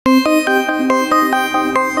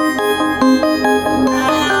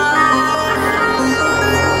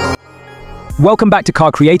Welcome back to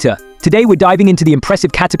Car Creator. Today we're diving into the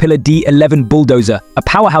impressive Caterpillar D11 Bulldozer, a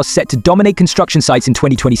powerhouse set to dominate construction sites in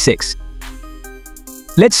 2026.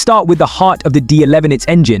 Let's start with the heart of the D11, its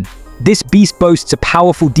engine. This beast boasts a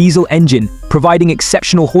powerful diesel engine, providing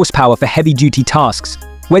exceptional horsepower for heavy-duty tasks.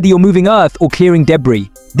 Whether you're moving earth or clearing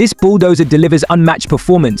debris, this bulldozer delivers unmatched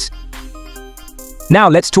performance. Now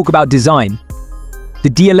let's talk about design. The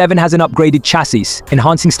D11 has an upgraded chassis,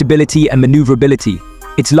 enhancing stability and maneuverability.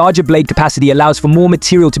 Its larger blade capacity allows for more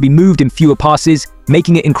material to be moved in fewer passes,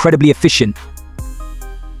 making it incredibly efficient.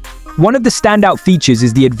 One of the standout features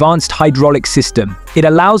is the advanced hydraulic system. It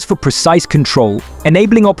allows for precise control,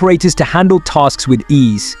 enabling operators to handle tasks with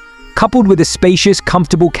ease. Coupled with a spacious,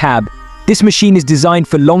 comfortable cab, this machine is designed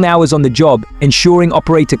for long hours on the job, ensuring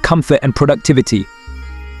operator comfort and productivity.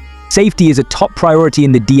 Safety is a top priority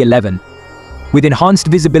in the D11. With enhanced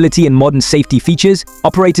visibility and modern safety features,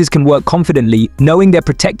 operators can work confidently, knowing they're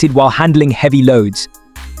protected while handling heavy loads.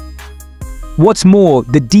 What's more,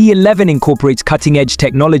 the D11 incorporates cutting-edge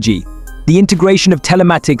technology. The integration of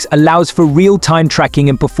telematics allows for real-time tracking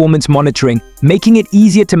and performance monitoring, making it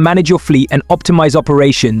easier to manage your fleet and optimize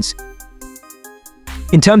operations.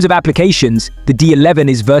 In terms of applications, the D11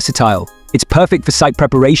 is versatile. It's perfect for site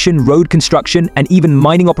preparation, road construction, and even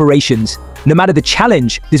mining operations. No matter the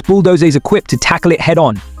challenge, this bulldozer is equipped to tackle it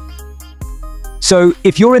head-on. So,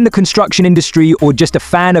 if you're in the construction industry or just a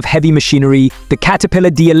fan of heavy machinery, the Caterpillar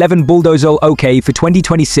D11 Bulldozer for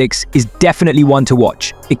 2026 is definitely one to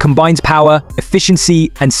watch. It combines power,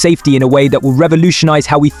 efficiency, and safety in a way that will revolutionize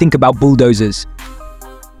how we think about bulldozers.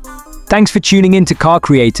 Thanks for tuning in to Car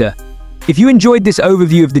Creator. If you enjoyed this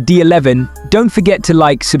overview of the D11, don't forget to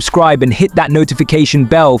like, subscribe, and hit that notification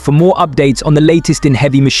bell for more updates on the latest in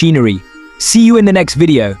heavy machinery. See you in the next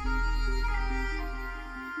video.